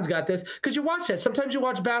 LeBron's got this. Because you watch that. Sometimes you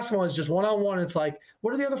watch basketball, it's just one-on-one. It's like,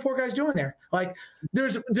 what are the other 4 guys doing there? Like,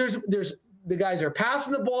 there's the guys are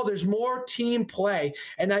passing the ball. There's more team play.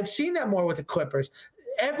 And I've seen that more with the Clippers.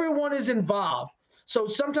 Everyone is involved. So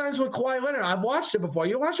sometimes with Kawhi Leonard, I've watched it before.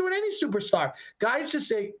 You watch it with any superstar. Guys just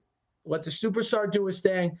say, let the superstar do his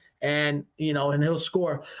thing, and he'll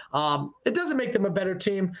score. It doesn't make them a better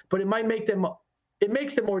team, but it makes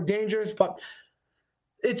them more dangerous. But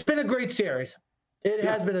it's been a great series. It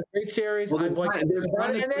has been a great series. Well, and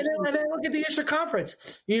then look at the Eastern Conference.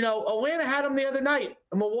 Atlanta had them the other night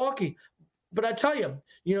in Milwaukee. But I tell you,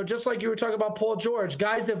 just like you were talking about Paul George,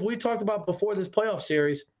 guys that we talked about before this playoff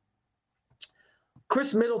series,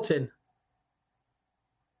 Chris Middleton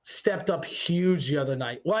stepped up huge the other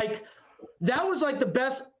night. Like, that was like the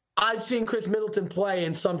best I've seen Chris Middleton play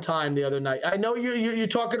in some time the other night. I know you're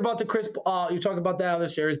talking about the you're talking about that other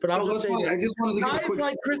series, but I'm just saying, I just wanted to guys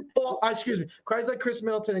like guys like Chris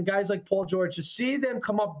Middleton and guys like Paul George, to see them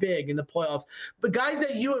come up big in the playoffs. But guys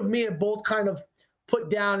that you and me have both kind of put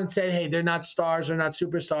down and said, hey, they're not stars, they're not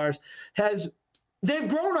superstars, they've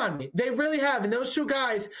grown on me. They really have. And those two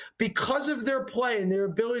guys, because of their play and their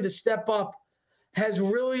ability to step up, has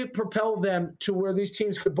really propelled them to where these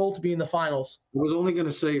teams could both be in the finals. I was only going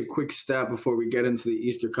to say a quick stat before we get into the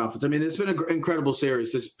Eastern Conference. I mean, it's been an incredible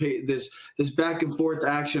series. This back and forth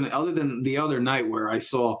action, other than the other night where I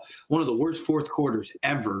saw one of the worst fourth quarters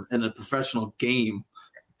ever in a professional game,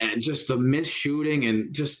 and just the missed shooting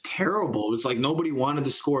and just terrible. It was like nobody wanted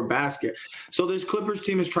to score a basket. So this Clippers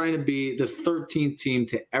team is trying to be the 13th team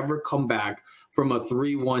to ever come back from a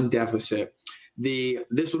 3-1 deficit.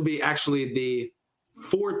 This would be actually the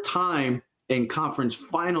fourth time in conference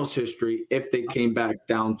finals history if they came back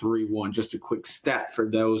down 3-1. Just a quick stat for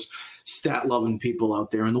those stat-loving people out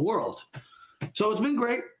there in the world. So it's been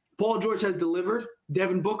great. Paul George has delivered.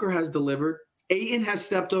 Devin Booker has delivered. Ayton has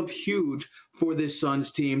stepped up huge for this Suns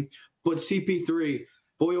team. But CP3,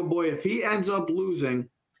 boy, oh boy, if he ends up losing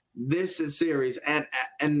this series,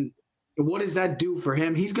 and what does that do for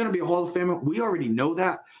him? He's going to be a Hall of Famer. We already know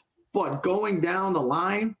that. But going down the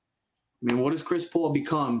line, I mean, what does Chris Paul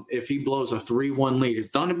become if he blows a 3-1 lead?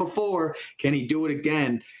 He's done it before. Can he do it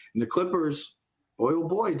again? And the Clippers, boy, oh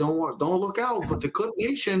boy, don't look out. But the Clip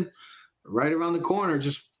Nation, right around the corner,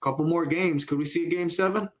 just a couple more games. Could we see a Game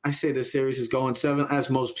 7? I say this series is going 7,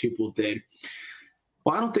 as most people did.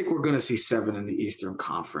 Well, I don't think we're going to see 7 in the Eastern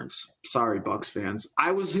Conference. Sorry, Bucks fans.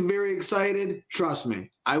 I was very excited. Trust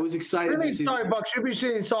me. I was excited. What do you mean, sorry, Bucks? You'd be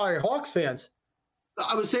saying sorry, Hawks fans.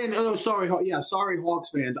 I was saying, sorry,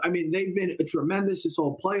 Hawks fans. I mean, they've been tremendous this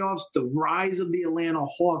whole playoffs. The rise of the Atlanta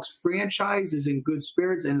Hawks franchise is in good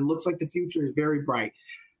spirits, and it looks like the future is very bright.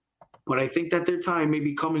 But I think that their time may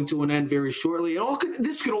be coming to an end very shortly.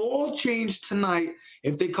 This could all change tonight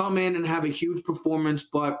if they come in and have a huge performance.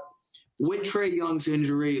 But with Trae Young's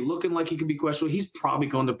injury, looking like he could be questionable, he's probably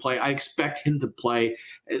going to play. I expect him to play,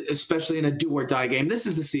 especially in a do-or-die game. This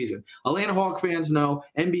is the season. Atlanta Hawk fans know,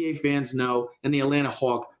 NBA fans know, and the Atlanta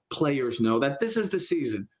Hawk players know that this is the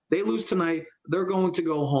season. They lose tonight, they're going to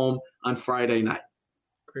go home on Friday night.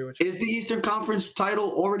 Is the Eastern Conference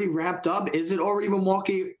title already wrapped up? Is it already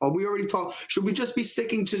Milwaukee? Are we already talking? Should we just be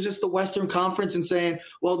sticking to just the Western Conference and saying,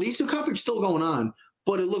 well, the Eastern Conference is still going on,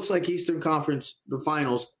 but it looks like Eastern Conference, the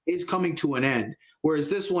finals, is coming to an end, whereas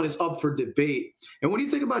this one is up for debate. And when you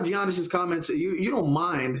think about Giannis's comments, you don't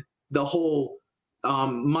mind the whole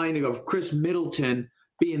minding of Chris Middleton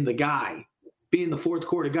being the guy, being the fourth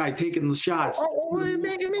quarter guy, taking the shots. Well, it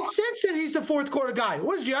makes sense that he's the fourth quarter guy.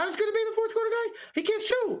 What is Giannis going to be the fourth quarter guy? He can't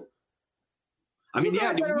shoot. I mean, you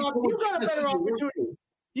got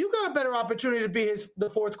a better opportunity to be the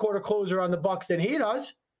fourth quarter closer on the Bucks than he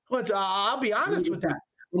does. I'll be honest with that.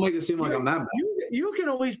 Don't make it seem like I'm that bad. You can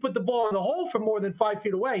at least put the ball in the hole from more than 5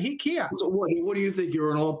 feet away. He can't. So what do you think?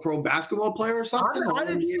 You're an all-pro basketball player or something? I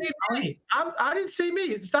didn't say me. I didn't say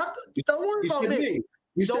me. Stop. Don't worry about me.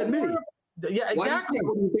 You said me. Yeah, exactly.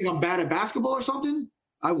 What do you think? I'm bad at basketball or something?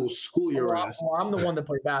 I will school your ass. Well, I'm the one that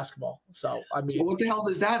played basketball. So I mean, so what the hell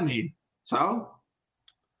does that mean? So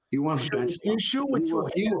you want to bench? You shoot with two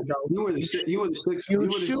hands. You were the sixth.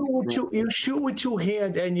 You shoot with two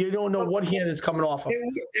hands, and you don't know what hand is coming off of.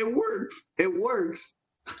 It works. It works.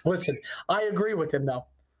 Listen, I agree with him though.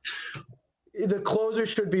 The closer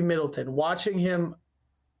should be Middleton. Watching him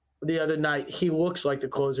the other night, he looks like the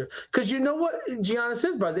closer. Because you know what Giannis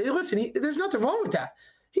is, brother. Listen, there's nothing wrong with that.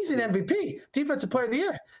 He's an MVP, Defensive Player of the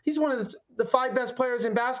Year. He's one of the 5 best players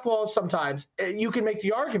in basketball sometimes. You can make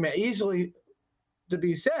the argument easily to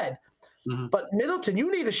be said. Mm-hmm. But Middleton, you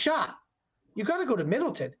need a shot. You got to go to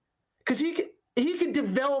Middleton because he can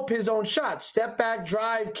develop his own shot. Step back,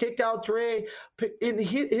 drive, kick out three.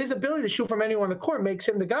 His ability to shoot from anywhere on the court makes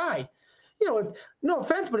him the guy. You know, no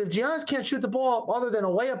offense, but if Giannis can't shoot the ball other than a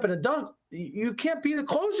layup and a dunk, you can't be the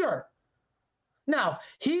closer. Now,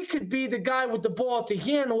 he could be the guy with the ball at the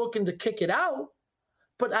hand looking to kick it out.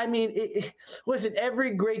 But, I mean, listen,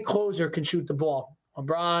 every great closer can shoot the ball.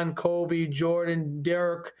 LeBron, Kobe, Jordan,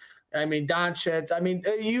 Derek, Doncic.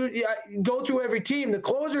 You go through every team. The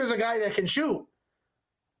closer is a guy that can shoot.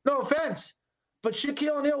 No offense. But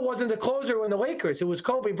Shaquille O'Neal wasn't the closer in the Lakers. It was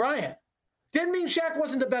Kobe Bryant. Didn't mean Shaq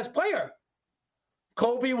wasn't the best player.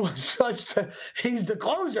 Kobe was he's the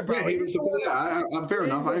closer, bro. Yeah, he was I'm fair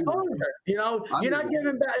enough. I agree. You know, you're not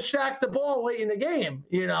giving Shaq the ball late in the game.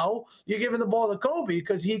 You know, you're giving the ball to Kobe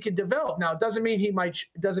because he can develop. Now, it doesn't mean he might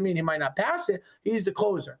not pass it. He's the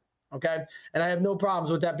closer. Okay, and I have no problems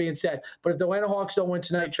with that being said. But if the Atlanta Hawks don't win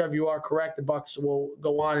tonight, Trev, you are correct. The Bucks will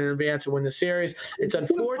go on in advance and win the series. It's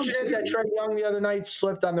unfortunate that Trae Young the other night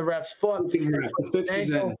slipped on the ref's foot. Fixes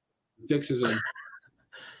in.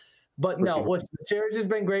 But no, listen, the series has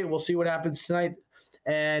been great. We'll see what happens tonight.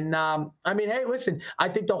 And, I mean, hey, listen, I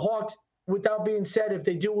think the Hawks, without being said, if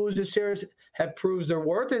they do lose this series, have proved their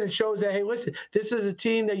worth. And it shows that, hey, listen, this is a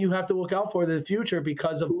team that you have to look out for in the future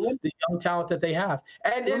because of the young talent that they have.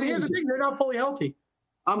 And here's the thing, they're not fully healthy.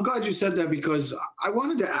 I'm glad you said that because I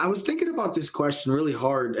was thinking about this question really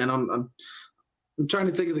hard, and I'm trying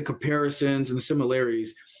to think of the comparisons and the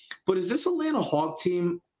similarities. But is this Atlanta Hawk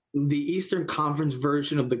team the Eastern Conference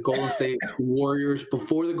version of the Golden State Warriors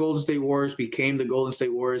before the Golden State Warriors became the Golden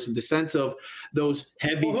State Warriors, in the sense of those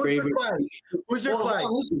heavy favorites? Who's their play?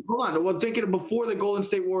 Hold on. Well, thinking of before the Golden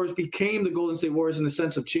State Warriors became the Golden State Warriors in the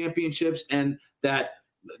sense of championships and that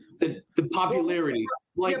the popularity.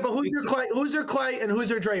 Like, yeah, but who's their Clay? Who's their Clay and who's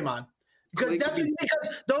their Draymond? Because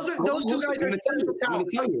those two guys are central talent. I'm going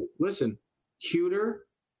to tell you. Listen, Huter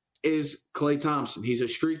is Klay Thompson. He's a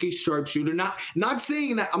streaky sharpshooter. Not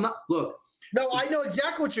saying that. I'm not. Look. No, I know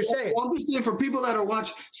exactly what you're saying. I'm just saying for people that are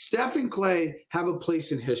watching, Steph and Klay have a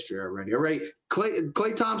place in history already. All right,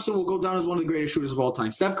 Klay Thompson will go down as one of the greatest shooters of all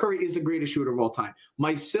time. Steph Curry is the greatest shooter of all time.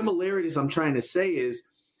 My similarities I'm trying to say is,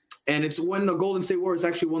 and it's when the Golden State Warriors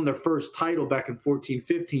actually won their first title back in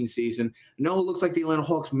 14-15 season. No, it looks like the Atlanta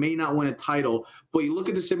Hawks may not win a title, but you look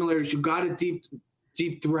at the similarities. You got a deep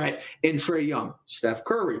threat in Trae Young. Steph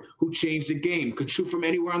Curry, who changed the game, could shoot from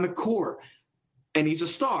anywhere on the court. And he's a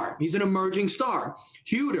star. He's an emerging star.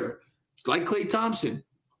 Huter, like Klay Thompson,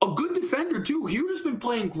 a good defender too. Huter's been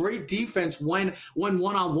playing great defense when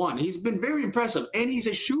one-on-one. He's been very impressive. And he's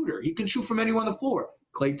a shooter. He can shoot from anywhere on the floor.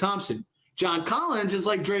 Klay Thompson. John Collins is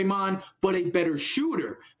like Draymond, but a better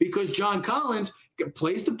shooter because John Collins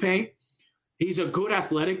plays the paint. He's a good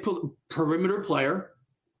athletic perimeter player.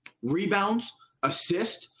 Rebounds.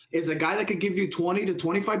 Assist, is a guy that could give you 20 to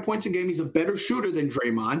 25 points a game. He's a better shooter than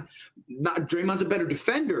Draymond. Draymond's a better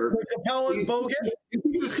defender. Capella, Bogut.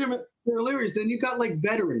 You similarities. Then you got like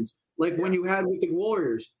veterans, like when you had with the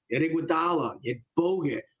Warriors, you had Iguodala, you had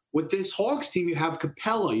Bogut. With this Hawks team, you have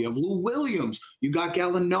Capella, you have Lou Williams, you got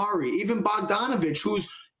Gallinari, even Bogdanovich,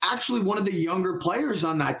 who's actually one of the younger players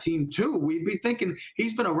on that team too. We'd be thinking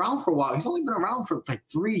he's been around for a while. He's only been around for like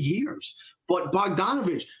 3 years. But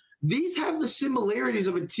Bogdanovich, these have the similarities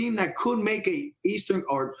of a team that could make a Eastern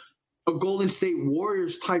or a Golden State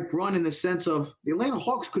Warriors type run, in the sense of the Atlanta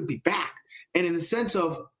Hawks could be back, and in the sense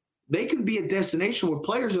of they can be a destination where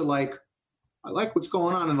players are like, I like what's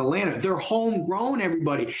going on in Atlanta. They're homegrown,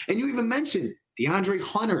 everybody. And you even mentioned DeAndre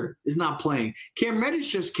Hunter is not playing. Cam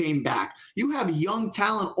Reddish just came back. You have young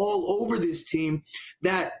talent all over this team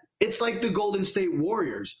that it's like the Golden State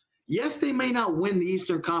Warriors. Yes, they may not win the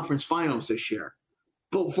Eastern Conference Finals this year,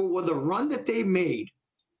 but for the run that they made,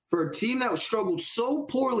 for a team that struggled so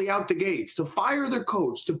poorly out the gates, to fire their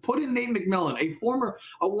coach, to put in Nate McMillan, a former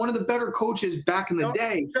one of the better coaches back in the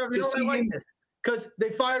day, Trevor, to see him, because they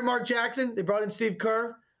fired Mark Jackson, they brought in Steve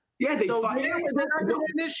Kerr. Yeah, they fired. They're not going to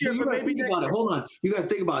win this year, but maybe next year. Hold on, you got to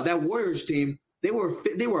think about it. That Warriors team. They were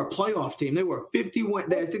a playoff team. They were a 50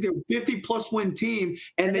 win. I think they were a 50+ win team,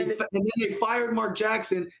 and then they fired Mark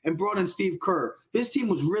Jackson and brought in Steve Kerr. This team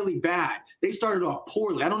was really bad. They started off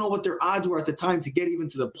poorly. I don't know what their odds were at the time to get even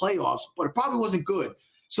to the playoffs, but it probably wasn't good.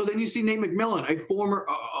 So then you see Nate McMillan,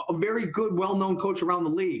 a very good, well-known coach around the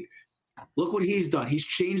league. Look what he's done. He's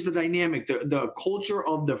changed the dynamic, the culture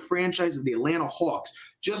of the franchise of the Atlanta Hawks,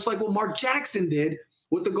 just like what Mark Jackson did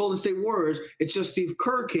with the Golden State Warriors. It's just Steve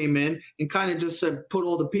Kerr came in and kind of just put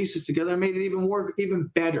all the pieces together and made it even work even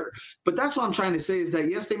better. But that's what I'm trying to say is that,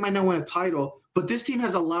 yes, they might not win a title, but this team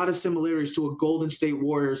has a lot of similarities to a Golden State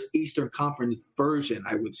Warriors Eastern Conference version,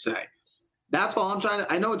 I would say. That's all I'm trying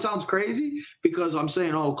to – I know it sounds crazy because I'm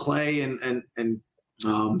saying, Klay and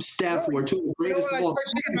Steph were two of the greatest of all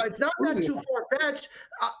time. It's not that too far-fetched.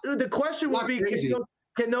 The question would be,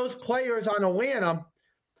 can those players on Atlanta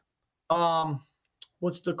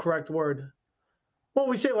what's the correct word? Well,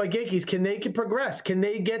 we say like Yankees. Can they progress? Can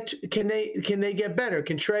they get better?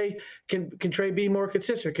 Can Trae be more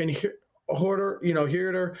consistent? Can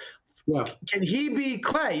Huerter Yeah. Can he be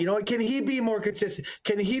Clay? You know, can he be more consistent?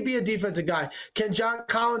 Can he be a defensive guy? Can John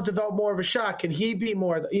Collins develop more of a shot? Can he be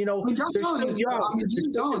more? You know, John Collins is young.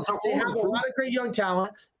 They have a lot of great young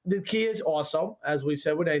talent. The key is also, as we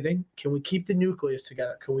said with anything, can we keep the nucleus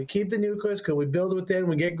together? Can we keep the nucleus? Can we build within?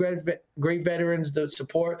 We get great veterans to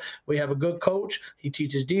support. We have a good coach. He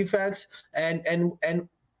teaches defense. And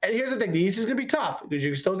here's the thing. The East is going to be tough because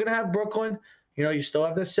you're still going to have Brooklyn. You know, you still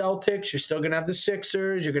have the Celtics. You're still going to have the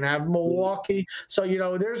Sixers. You're going to have Milwaukee. So, you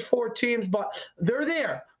know, there's 4 teams, but they're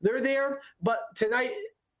there. They're there. But tonight,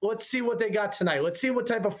 let's see what they got tonight. Let's see what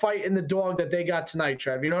type of fight in the dog that they got tonight,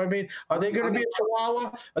 Trev. You know what I mean? Are they going to be a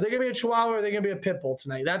Chihuahua? Are they going to be a Chihuahua or are they going to be a pit bull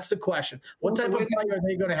tonight? That's the question. What type of fight are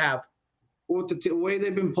they going to have? With the way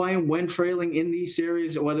they've been playing when trailing in these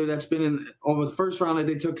series, whether that's been over the first round that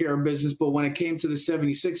they took care of business, but when it came to the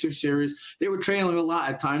 76ers series, they were trailing a lot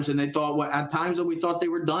at times, and they thought at times that we thought they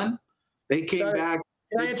were done, they came back,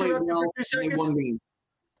 they played well, and they won game.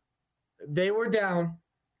 They were down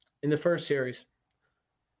in the first series.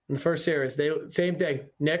 In the first series, same thing.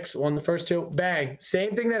 Knicks won the first 2. Bang.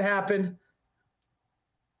 Same thing that happened.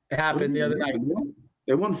 It happened the other night.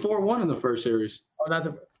 They won 4-1 in the first series. Oh, not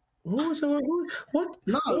the. What?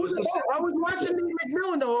 No, I was watching Nate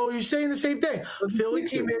McMillan though. Oh, you're saying the same thing. Philly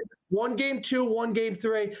came in, won game 2, won game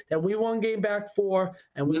 3, then we won game back 4,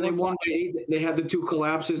 and then they won by 8. They had the 2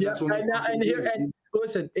 collapses. Yeah, that's when and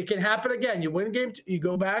listen, it can happen again. You win game 2, you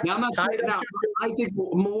go back. Now, I think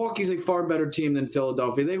Milwaukee's a far better team than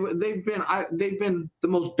Philadelphia. They've been the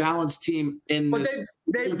most balanced team in but this.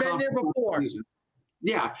 They've been there before. Season.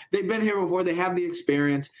 Yeah, they've been here before. They have the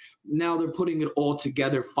experience. Now they're putting it all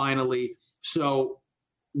together finally. So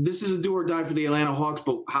this is a do or die for the Atlanta Hawks.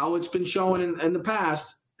 But how it's been showing in the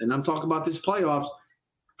past, and I'm talking about this playoffs,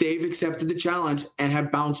 they've accepted the challenge and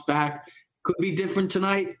have bounced back. Could be different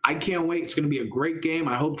tonight. I can't wait. It's going to be a great game.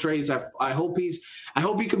 I hope he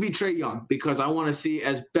can be Trae Young because I want to see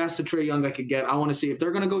as best a Trae Young I could get. I want to see if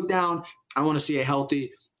they're going to go down. I want to see a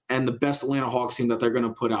healthy and the best Atlanta Hawks team that they're going to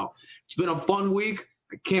put out. It's been a fun week.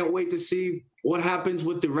 I can't wait to see what happens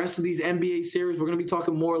with the rest of these NBA series. We're going to be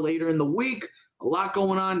talking more later in the week. A lot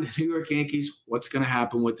going on. The New York Yankees. What's going to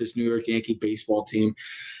happen with this New York Yankee baseball team?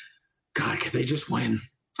 God, can they just win?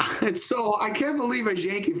 I can't believe as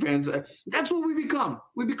Yankee fans, that's what we become.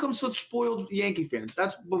 We become such spoiled Yankee fans.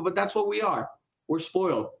 But that's what we are. We're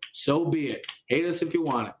spoiled. So be it. Hate us if you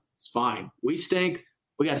want it. It's fine. We stink.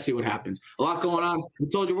 We got to see what happens. A lot going on. I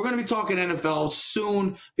told you we're going to be talking NFL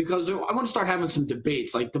soon because I want to start having some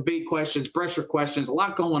debates, like debate questions, pressure questions, a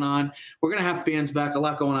lot going on. We're going to have fans back, a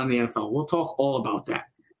lot going on in the NFL. We'll talk all about that.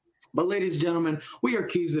 But ladies and gentlemen, we are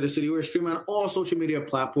Keys to the City. We're streaming on all social media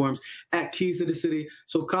platforms at Keys to the City.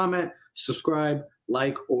 So comment, subscribe,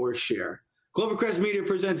 like, or share. Clovercrest Media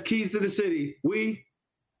presents Keys to the City. We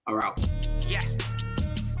are out. Yeah.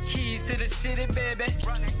 Keys to the city, baby.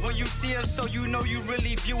 When you see us, so you know you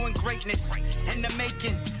really viewing greatness in the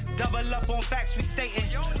making. Double up on facts we stating.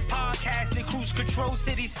 Podcasting, cruise control,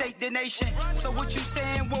 city, state, the nation. So what you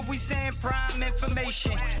saying, what we saying, prime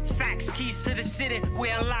information. Facts, keys to the city, we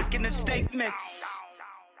unlocking the statements.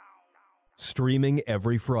 Streaming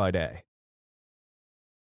every Friday.